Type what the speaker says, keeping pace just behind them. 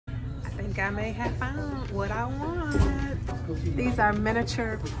think I may have found what I want. These are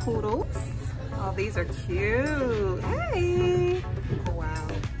miniature poodles. Oh, these are cute. Hey! Wow,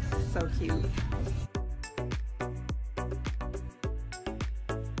 so cute.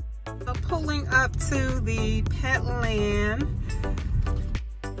 Pulling up to the pet land.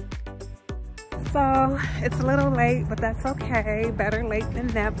 So it's a little late, but that's okay. Better late than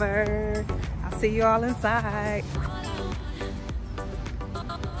never. I'll see you all inside.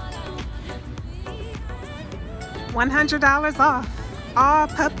 $100 off all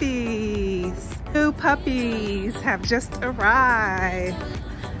puppies. New puppies have just arrived.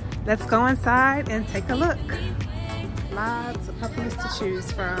 Let's go inside and take a look. Lots of puppies to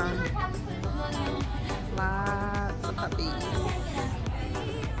choose from. Lots of puppies.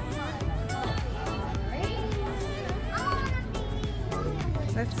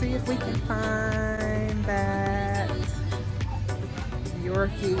 Let's see if we can find that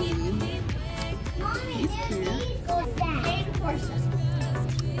Yorkie. He's cute.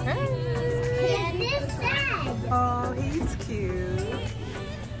 Hey. Oh, he's cute.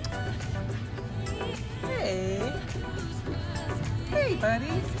 Hey. Hey,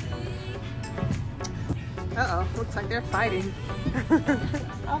 buddies. Uh-oh, looks like they're fighting.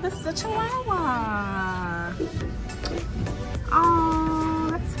 Oh, this is a Chihuahua. Oh,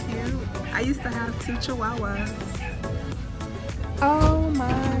 that's cute. I used to have 2 Chihuahuas. Oh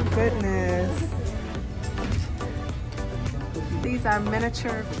my goodness. These are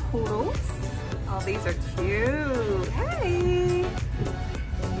miniature poodles. Oh, these are cute. Hey.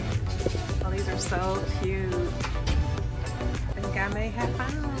 Oh, these are so cute. I think I may have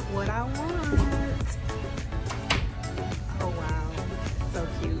found what I want. Oh wow, so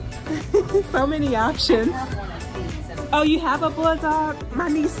cute. So many options. Oh, you have a bulldog? My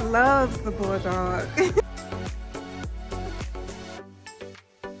niece loves the bulldog.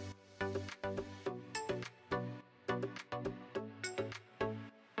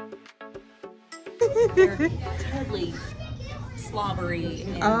 They're totally slobbery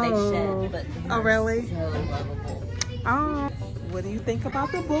and they shed, but oh really? So lovable. Oh, what do you think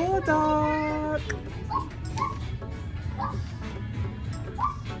about the bulldog?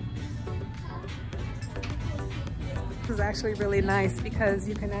 This is actually really nice because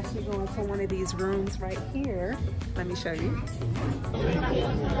you can actually go into one of these rooms right here. Let me show you.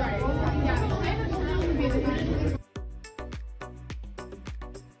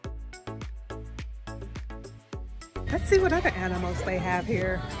 Let's see what other animals they have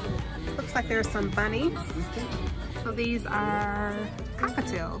here. Looks like there's some bunnies. So these are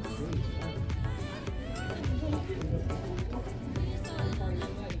cockatiels.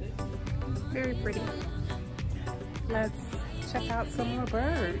 Very pretty. Let's check out some more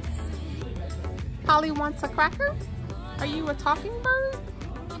birds. Polly wants a cracker? Are you a talking bird?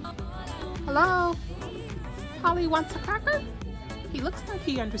 Hello? Polly wants a cracker? He looks like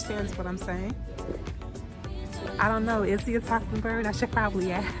he understands what I'm saying. I don't know, is he a talking bird? I should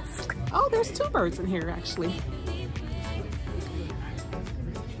probably ask. Oh, there's 2 birds in here actually.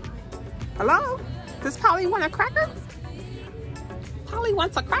 Hello? Does Polly want a cracker? Polly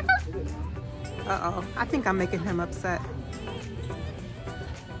wants a cracker? Uh-oh, I think I'm making him upset.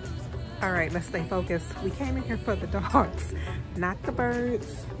 All right, let's stay focused. We came in here for the dogs, not the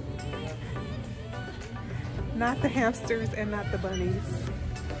birds, not the hamsters, and not the bunnies.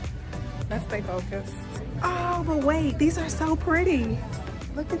 Let's stay focused. Oh, but wait, these are so pretty.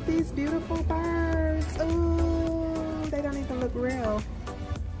 Look at these beautiful birds. Ooh, they don't even look real.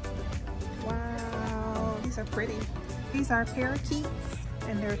 Wow, these are pretty. These are parakeets,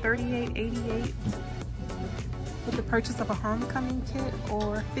 and they're $38.88 with the purchase of a homecoming kit,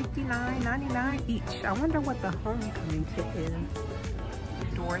 or $59.99 each. I wonder what the homecoming kit is.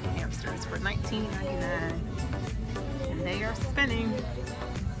 Dwarf hamsters for $19.99, and they are spinning.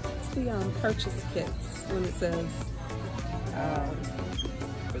 It's the purchase kits when it says.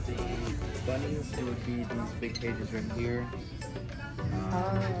 For the bunnies, it would be these big cages right here.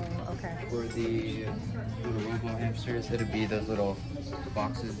 Oh, okay. For the little robo hamsters, it'd be those little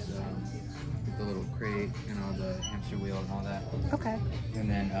boxes, with the little crate, you know, the hamster wheel and all that. Okay. And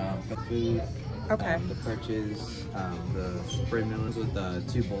then for food, okay. The perches, the spray millers with the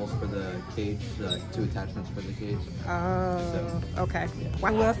 2 bowls for the cage, 2 attachments for the cage. Oh, so, okay. Yeah.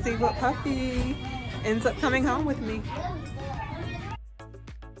 Well, we'll see what puppy ends up coming home with me.